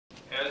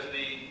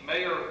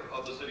mayor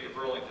of the city of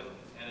Burlington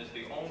and is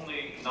the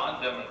only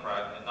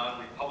non-Democrat and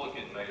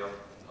non-Republican mayor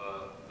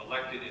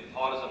elected in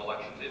partisan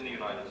elections in the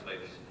United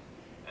States,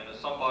 and as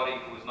somebody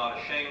who is not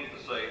ashamed to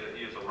say that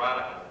he is a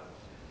radical,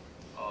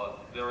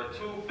 there are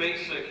two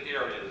basic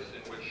areas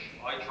in which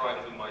I try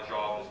to do my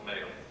job as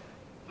mayor.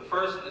 The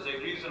first is a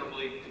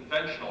reasonably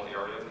conventional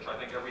area, which I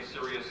think every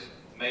serious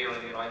mayor in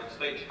the United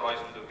States tries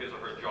to do his or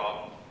her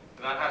job,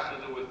 and that has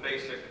to do with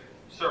basic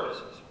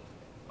services.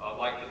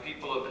 Like the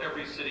people of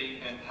every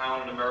city and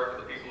town in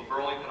America, the people of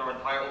Burlington are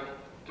entitled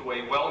to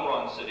a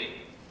well-run city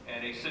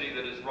and a city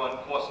that is run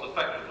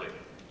cost-effectively.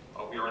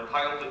 We are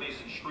entitled to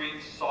decent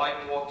streets,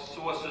 sidewalks,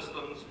 sewer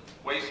systems,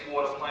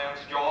 wastewater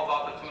plants, job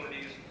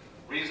opportunities,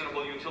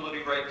 reasonable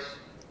utility rates,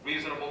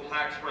 reasonable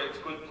tax rates,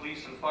 good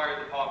police and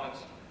fire departments,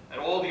 and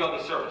all the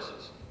other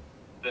services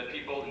that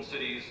people in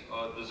cities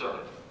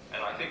deserve.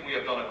 And I think we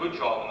have done a good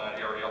job in that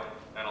area,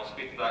 and I'll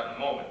speak to that in a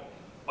moment.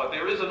 But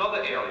there is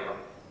another area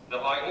that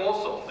I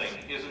also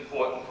think is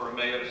important for a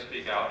mayor to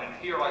speak out, and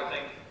here I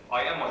think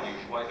I am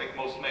unusual. I think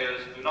most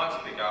mayors do not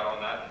speak out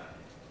on that,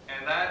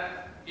 and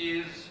that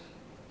is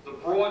the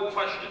broad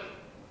question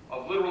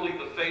of literally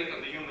the fate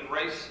of the human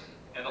race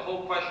and the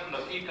whole question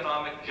of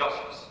economic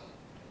justice.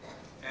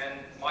 And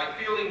my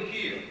feeling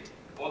here,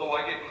 although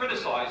I get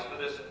criticized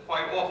for this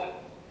quite often,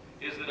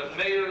 is that if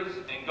mayors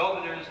and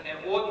governors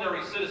and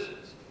ordinary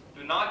citizens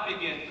do not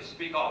begin to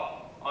speak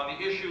up on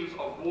the issues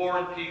of war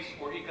and peace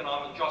or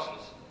economic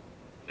justice,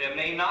 there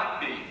may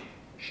not be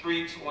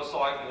streets or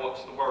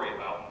sidewalks to worry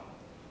about.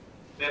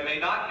 There may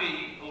not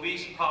be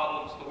police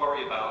problems to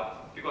worry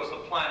about because the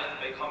planet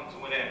may come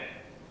to an end.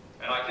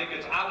 And I think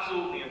it's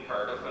absolutely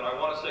imperative, and I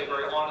want to say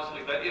very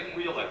honestly that if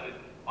re-elected,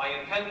 I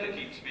intend to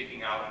keep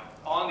speaking out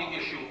on the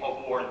issue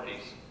of war and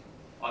peace,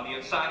 on the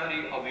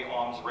insanity of the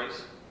arms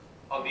race,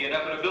 of the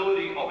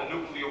inevitability of a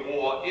nuclear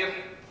war if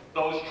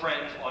those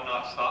trends are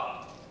not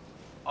stopped,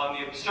 on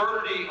the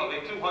absurdity of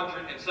a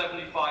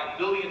 $275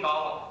 billion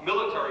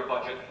military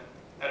budget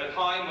at a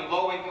time when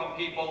low-income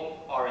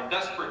people are in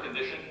desperate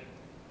condition,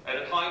 at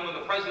a time when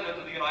the President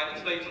of the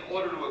United States, in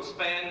order to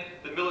expand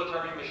the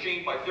military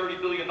machine by $30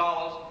 billion,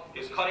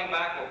 is cutting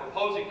back or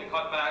proposing to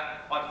cut back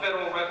on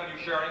federal revenue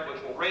sharing,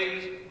 which will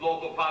raise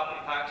local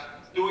property tax,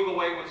 doing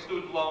away with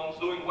student loans,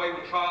 doing away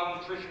with child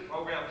nutrition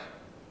programs,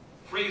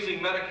 freezing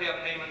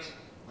Medicare payments,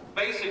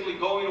 basically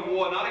going to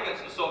war not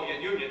against the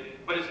Soviet Union,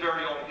 but his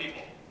very own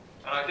people.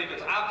 And I think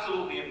it's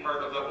absolutely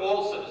imperative that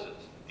all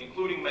citizens,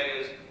 including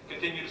mayors,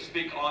 continue to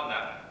speak on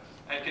that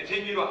and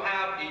continue to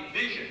have a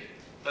vision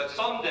that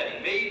someday,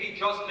 maybe,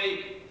 just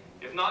maybe,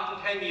 if not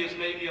in 10 years,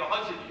 maybe in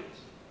 100 years,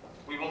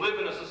 we will live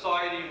in a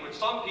society in which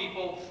some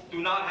people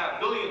do not have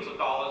billions of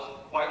dollars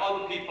while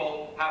other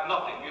people have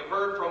nothing. We have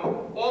heard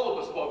from all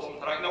of the spokesmen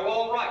tonight, and they're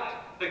all right.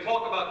 They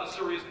talk about the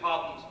serious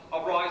problems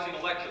of rising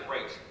electric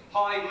rates,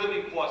 high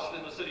living costs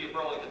in the city of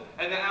Burlington,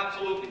 and they're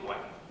absolutely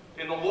right.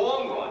 In the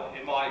long run,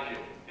 in my view,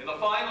 in the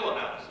final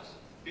analysis,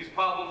 these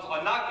problems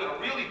are not going to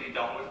really be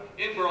dealt with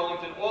in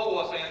Burlington or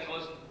Los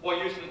Angeles or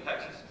Houston,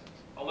 Texas,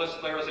 unless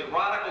there is a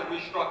radical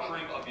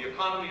restructuring of the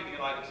economy of the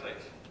United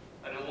States,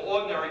 and until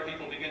ordinary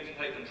people begin to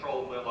take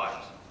control of their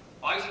lives.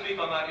 I speak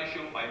on that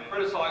issue, I am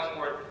criticized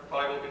for it, but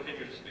I will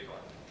continue to speak on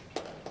it.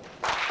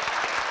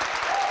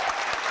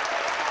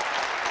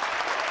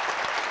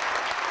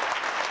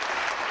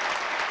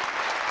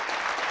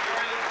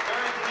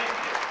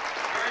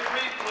 Very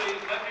briefly,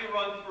 let me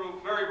run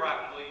through very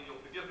rapidly, and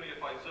you'll forgive me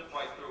if I zip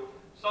right through,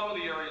 some of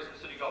the areas of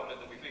city government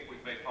that we think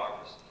we've made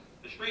progress.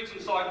 The streets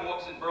and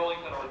sidewalks in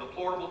Burlington are in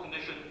deplorable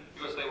condition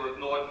because they were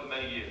ignored for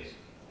many years.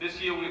 This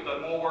year we've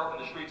done more work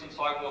on the streets and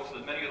sidewalks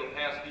than many of the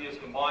past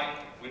years combined.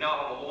 We now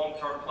have a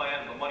long-term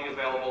plan and the money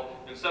available.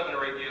 In 7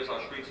 or 8 years,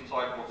 our streets and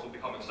sidewalks will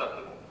become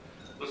acceptable.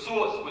 The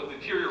sewers were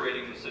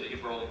deteriorating in the city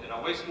of Burlington.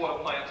 Our wastewater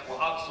plants were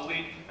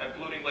obsolete and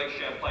polluting Lake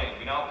Champlain.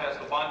 We now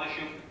passed the bond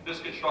issue. This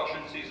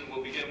construction season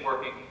will begin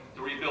working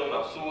to rebuild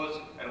our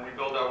sewers and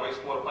rebuild our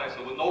wastewater plants.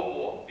 There will no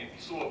more be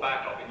sewer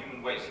backup and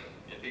human waste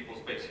in people's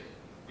basements.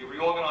 We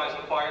reorganized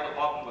the fire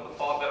department with a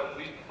far better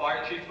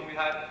fire chief than we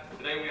had.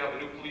 Today we have a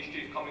new police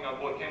chief coming on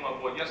board, came on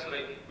board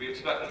yesterday. We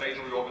expect a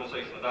major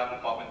reorganization of that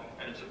department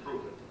and its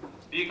improvement.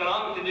 The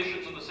economic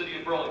conditions in the city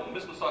of Burlington,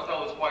 Mr.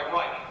 Sartell is quite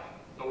right.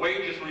 The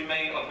wages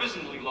remain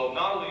abysmally low,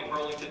 not only in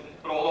Burlington,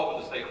 but all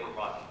over the state of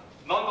Vermont.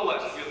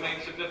 Nonetheless, we have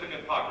made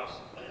significant progress.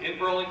 In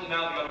Burlington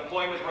now, the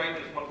unemployment rate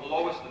is one of the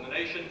lowest in the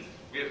nation.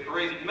 We have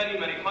created many,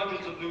 many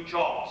hundreds of new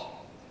jobs.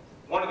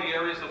 One of the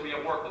areas that we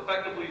have worked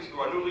effectively is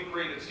through our newly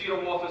created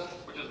CEDAR office,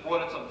 which has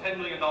brought in some $10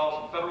 million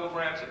in federal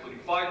grants, including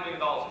 $5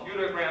 million in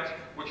UDA grants,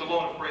 which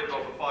alone have created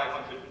over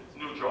 500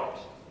 new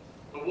jobs.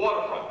 The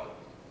waterfront,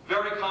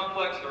 very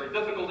complex, very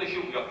difficult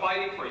issue. We are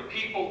fighting for a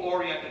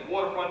people-oriented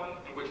waterfront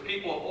in which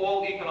people of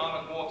all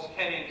economic walks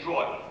can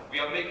enjoy. We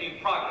are making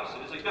progress.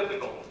 It is a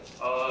difficult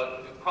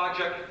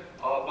project,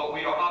 but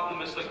we are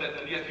optimistic that in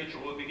the near future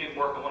we'll begin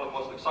work on one of the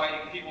most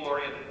exciting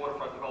people-oriented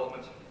waterfront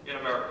developments in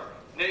America.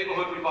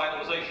 Neighborhood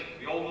revitalization,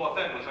 the Old North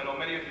End, which I know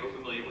many of you are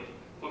familiar with,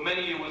 for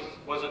many years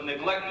was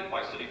neglected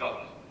by city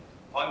government.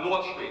 On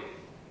North Street,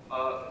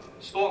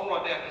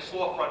 Storefront after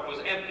storefront was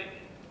empty.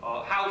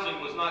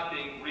 Housing was not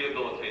being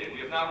rehabilitated.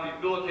 We have now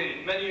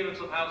rehabilitated many units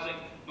of housing.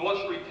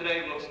 North Street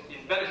today looks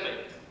in better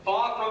shape.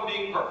 Far from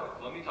being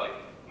perfect, let me tell you.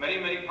 Many,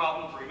 many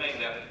problems remain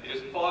there. It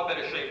is in far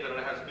better shape than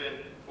it has been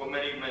for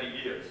many, many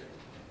years.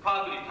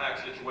 Property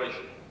tax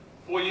situation.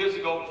 4 years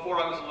ago,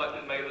 before I was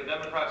elected mayor, the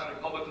Democrats and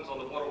Republicans on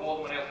the Board of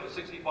Aldermen asked for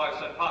a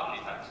 65-cent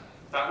property tax.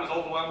 That was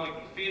overwhelmingly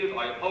defeated.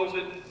 I opposed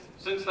it.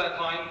 Since that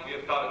time, we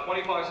have got a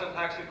 25-cent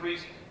tax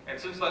increase. And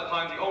since that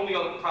time, the only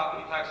other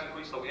property tax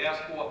increase that we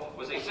asked for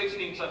was a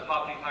 16-cent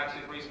property tax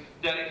increase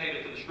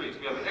dedicated to the streets.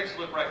 We have an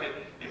excellent record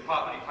in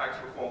property tax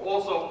reform.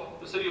 Also,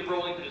 the city of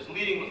Burlington is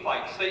leading the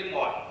fight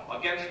statewide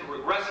against the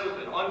regressive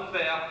and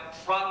unfair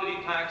property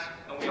tax,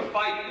 and we are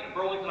fighting. And in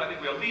Burlington, I think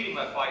we are leading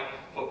that fight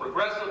for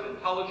progressive,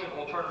 intelligent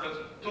alternatives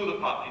to the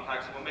property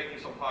tax, and we're making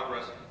some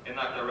progress in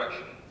that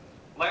direction.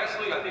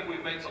 Lastly, I think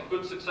we've made some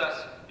good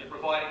success in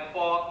providing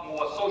far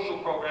more social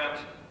programs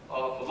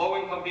for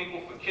low-income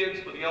people, for kids,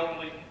 for the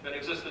elderly, than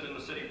existed in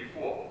the city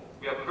before.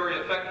 We have a very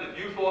effective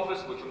youth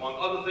office, which, among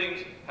other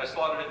things, has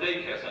started a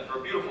daycare center,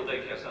 a beautiful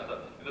daycare center,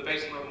 in the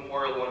basement of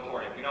Mayoral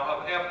Auditorium. We now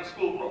have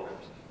after-school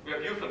programs. We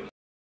have youth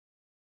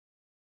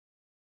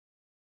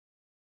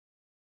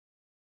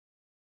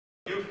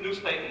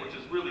newspaper, which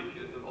is really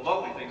a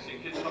lovely thing,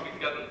 seeing kids coming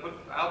together to put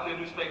out their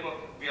newspaper.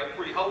 We have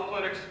free health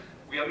clinics.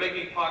 We are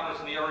making progress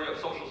in the area of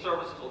social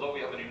services, although we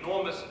have an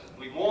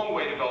enormously long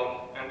way to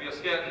go, and we are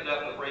scared to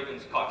death of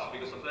Reagan's cuts,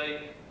 because if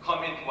they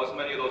come into us,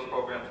 many of those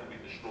programs will be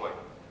destroyed.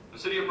 The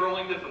city of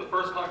Burlington, for the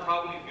first time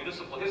probably in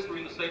municipal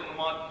history in the state of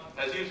Vermont,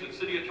 has used its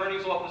city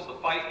attorney's office to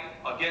fight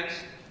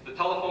against the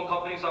telephone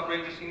companies'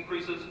 outrageous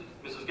increases.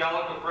 Mrs.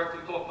 Gallagher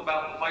correctly talked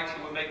about the fights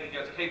that we're making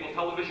against cable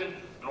television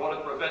in order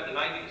to prevent the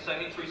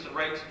 90% increase in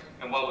rates.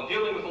 And while we're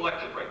dealing with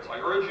electric rates,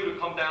 I urge you to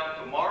come down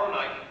tomorrow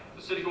night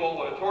to City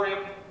Hall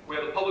Auditorium,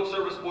 where the Public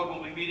Service Board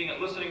will be meeting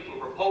and listening to a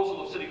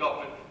proposal of city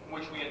government in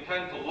which we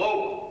intend to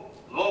lower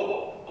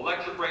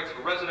electric rates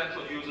for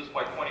residential users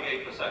by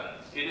 28%.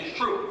 It is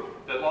true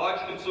that large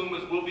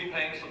consumers will be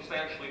paying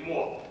substantially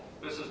more.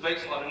 This is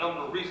based on a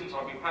number of reasons, and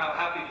I'll be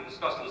happy to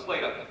discuss this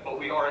later, but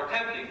we are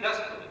attempting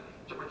desperately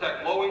to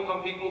protect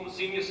low-income people, the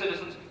senior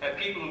citizens, and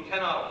people who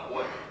cannot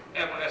afford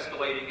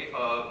ever-escalating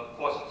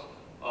costs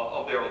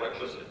of their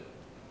electricity.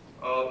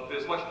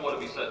 There's much more to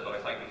be said, but I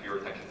thank you for your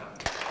attention now.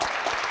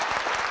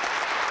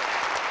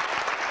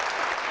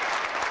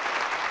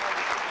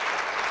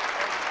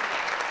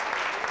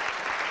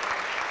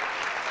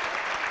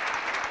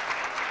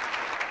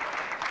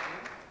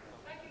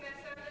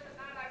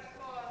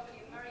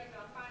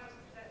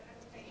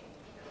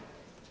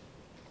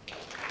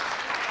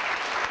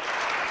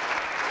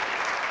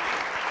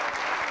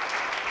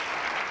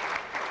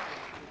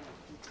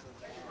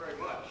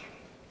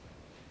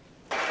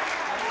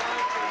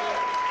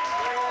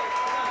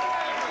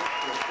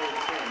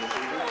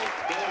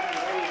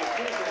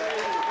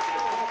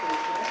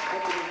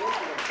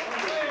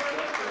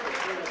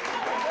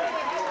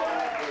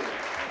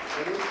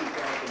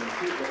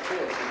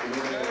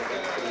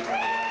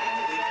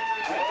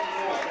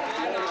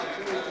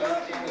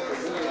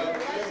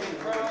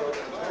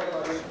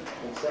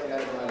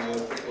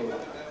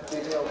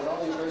 Details on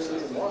all these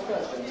races and more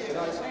questions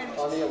tonight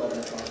on the 11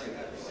 o'clock.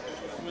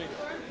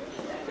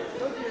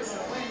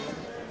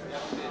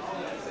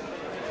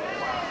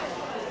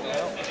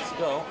 Well, let's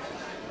go.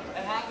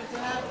 It happened to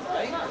happen,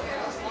 right? It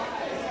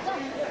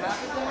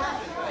happened to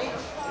happen, right?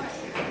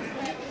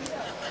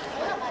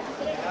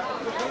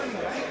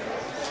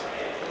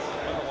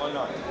 Why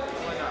not?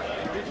 Why not?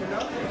 Did you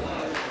know?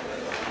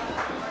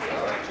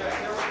 All right, Jack,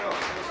 here we go.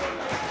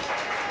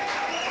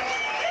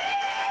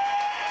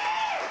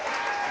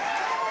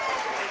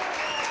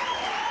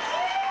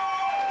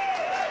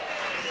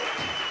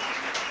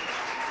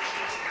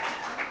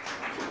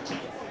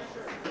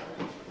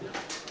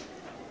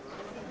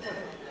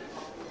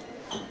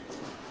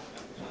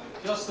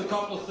 Just a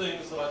couple of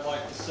things that I'd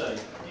like to say.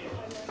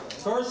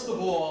 First of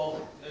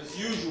all, as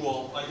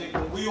usual, I think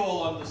what we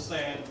all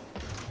understand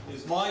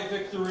is my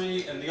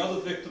victory and the other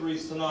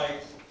victories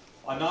tonight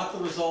are not the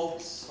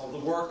results of the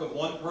work of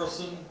one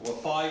person or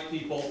 5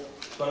 people,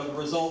 but are the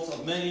results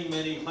of many,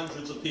 many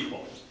hundreds of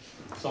people.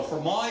 So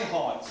from my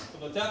heart,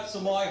 from the depths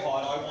of my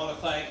heart, I want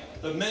to thank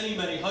the many,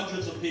 many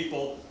hundreds of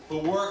people who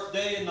work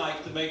day and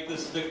night to make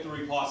this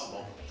victory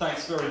possible.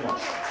 Thanks very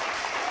much.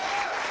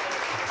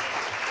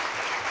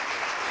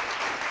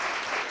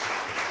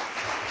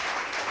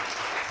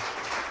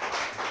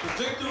 The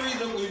victory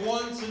that we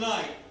won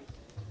tonight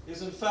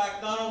is in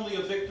fact not only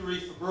a victory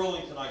for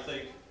Burlington, I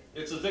think,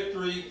 it's a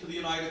victory for the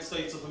United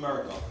States of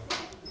America.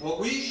 What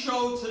we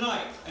showed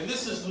tonight, and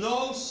this is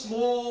no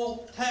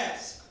small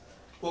task,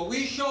 what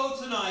we showed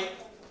tonight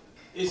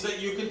is that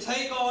you can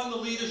take on the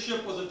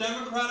leadership of the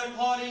Democratic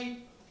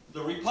Party,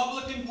 the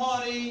Republican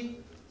Party,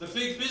 the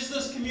big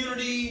business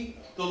community,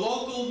 the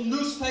local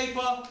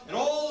newspaper, and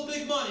all the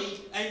big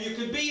money, and you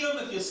can beat them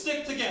if you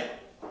stick together.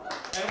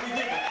 And we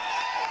did it.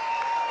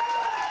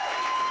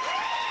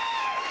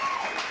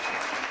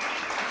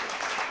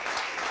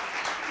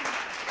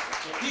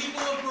 The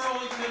people of Burlington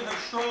Burlington have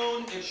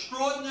shown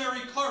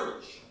extraordinary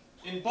courage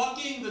in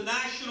bucking the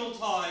national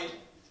tide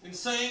in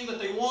saying that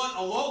they want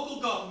a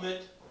local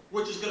government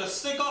which is going to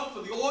stick up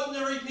for the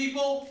ordinary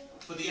people,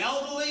 for the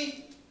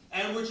elderly,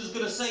 and which is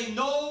going to say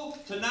no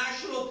to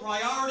national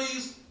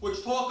priorities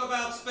which talk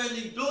about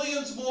spending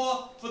billions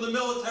more for the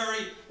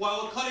military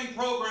while we're cutting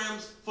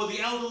programs for the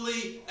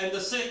elderly and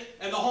the sick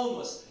and the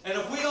homeless. And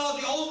if we are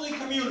the only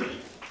community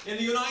in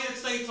the United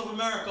States of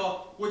America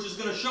which is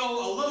going to show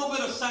a little bit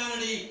of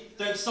sanity,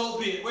 then so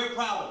be it. We're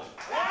proud of it.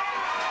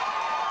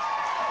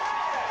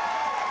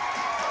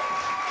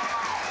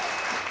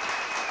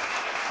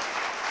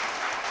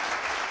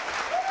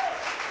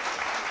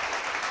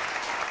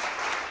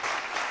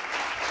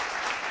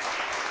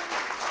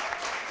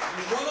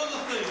 There's one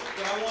other thing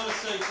that I want to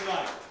say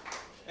tonight.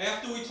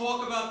 After we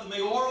talk about the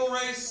mayoral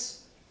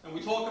race, and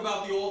we talk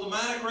about the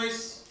aldermanic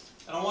race,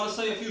 and I want to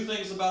say a few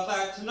things about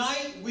that.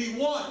 Tonight, we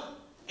won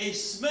a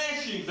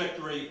smashing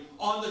victory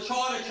on the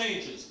charter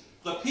changes.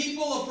 The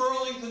people of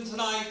Burlington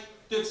tonight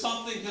did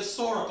something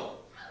historical.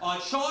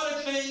 On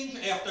charter change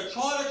after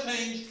charter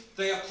change,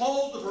 they have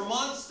told the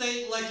Vermont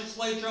State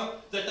Legislature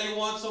that they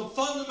want some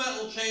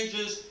fundamental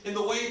changes in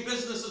the way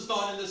business is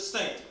done in this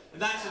state.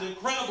 And that's an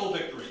incredible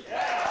victory.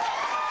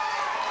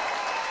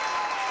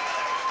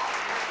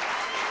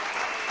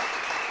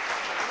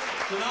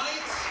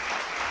 Tonight,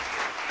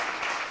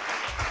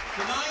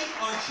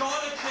 on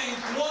Charter Change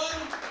 1,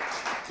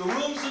 the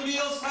rooms and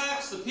meals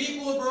tax, the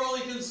people of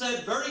Burlington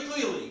said very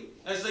clearly,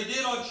 as they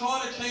did on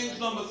Charter Change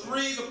number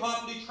 3, the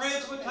property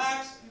transfer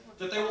tax,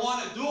 that they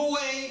want to do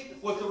away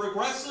with the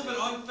regressive and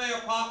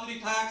unfair property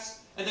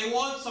tax, and they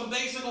want some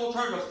basic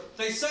alternatives.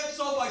 They said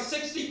so by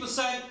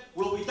 60%.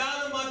 We'll be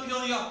down in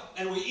Montpelier,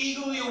 and we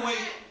eagerly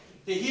await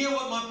to hear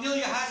what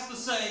Montpelier has to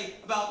say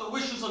about the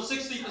wishes of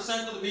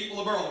 60% of the people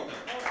of Burlington.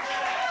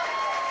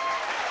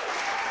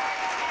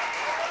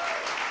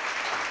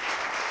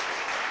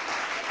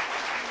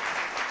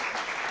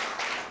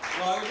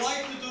 What I would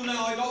like to do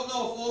now, I don't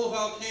know if all of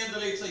our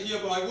candidates are here,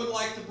 but I would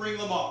like to bring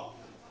them up.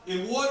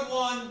 In Ward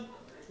 1,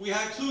 we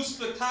had two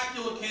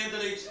spectacular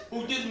candidates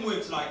who didn't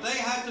win tonight. They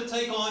had to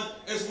take on,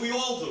 as we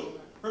all do.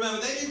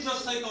 Remember, they didn't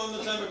just take on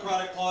the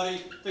Democratic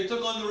Party, they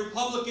took on the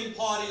Republican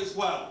Party as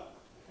well.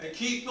 And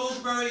Keith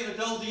Pillsbury and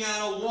Adele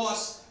Deano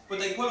lost, but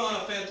they put on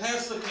a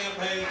fantastic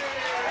campaign.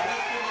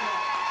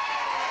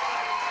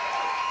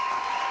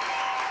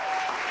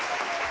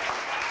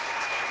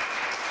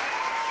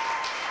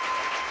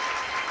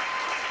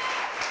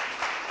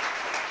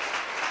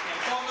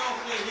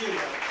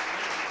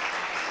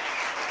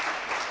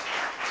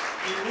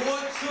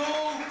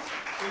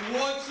 In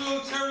Ward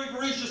 2, Terry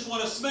Bericius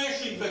won a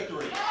smashing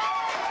victory.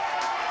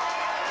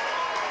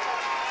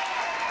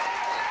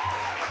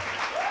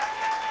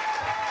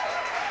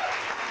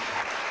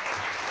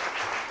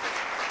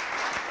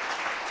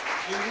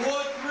 In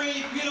Ward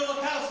 3, Peter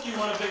Lukowski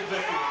won a big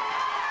victory.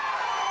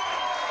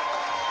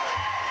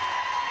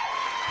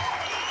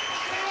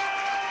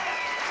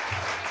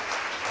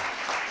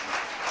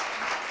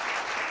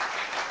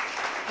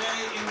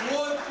 In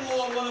Ward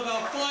 4, one of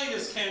our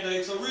finest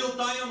candidates, a real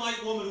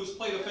dynamite woman who's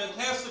played a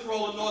fantastic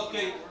role in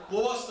Northgate,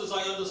 lost, as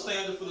I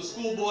understand it, for the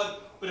school board.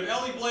 But if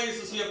Ellie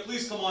Blaze is here,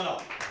 please come on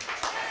up.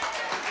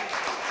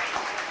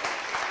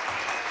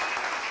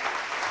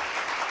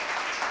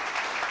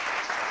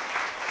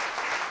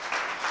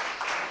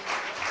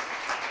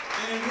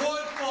 And in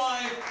Ward 5,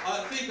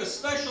 I think a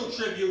special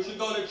tribute should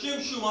go to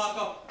Jim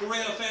Schumacher, who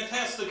ran a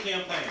fantastic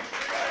campaign.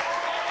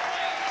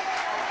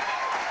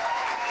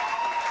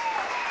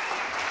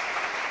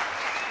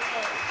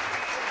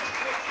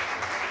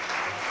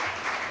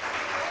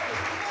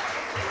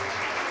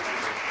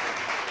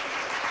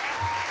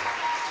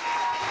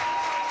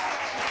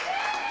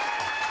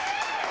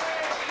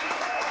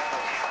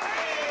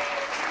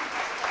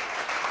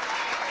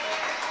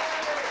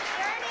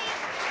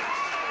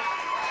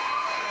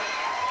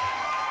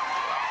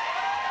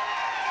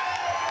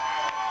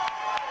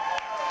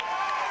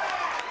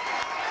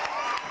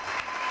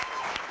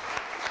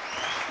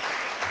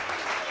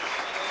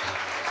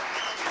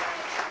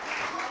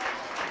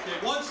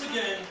 Once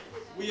again,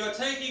 we are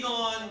taking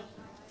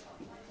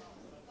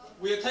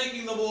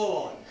them all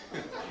on.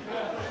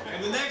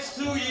 In the next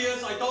 2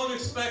 years, I don't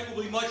expect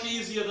will be much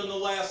easier than the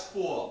last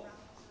 4.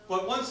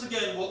 But once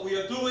again, what we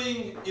are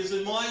doing is,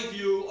 in my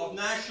view, of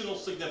national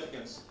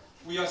significance.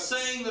 We are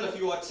saying that if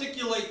you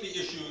articulate the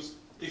issues,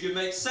 if you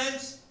make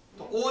sense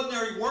to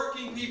ordinary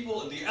working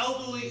people and the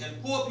elderly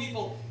and poor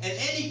people and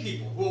any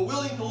people who are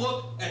willing to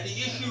look at the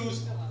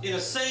issues in a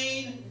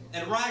sane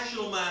and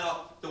rational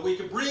manner, that we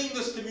can bring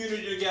this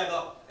community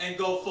together and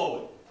go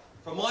forward.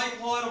 From my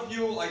point of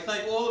view, I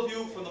thank all of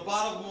you from the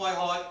bottom of my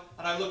heart,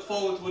 and I look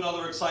forward to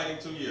another exciting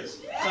 2 years.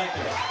 Thank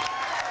you.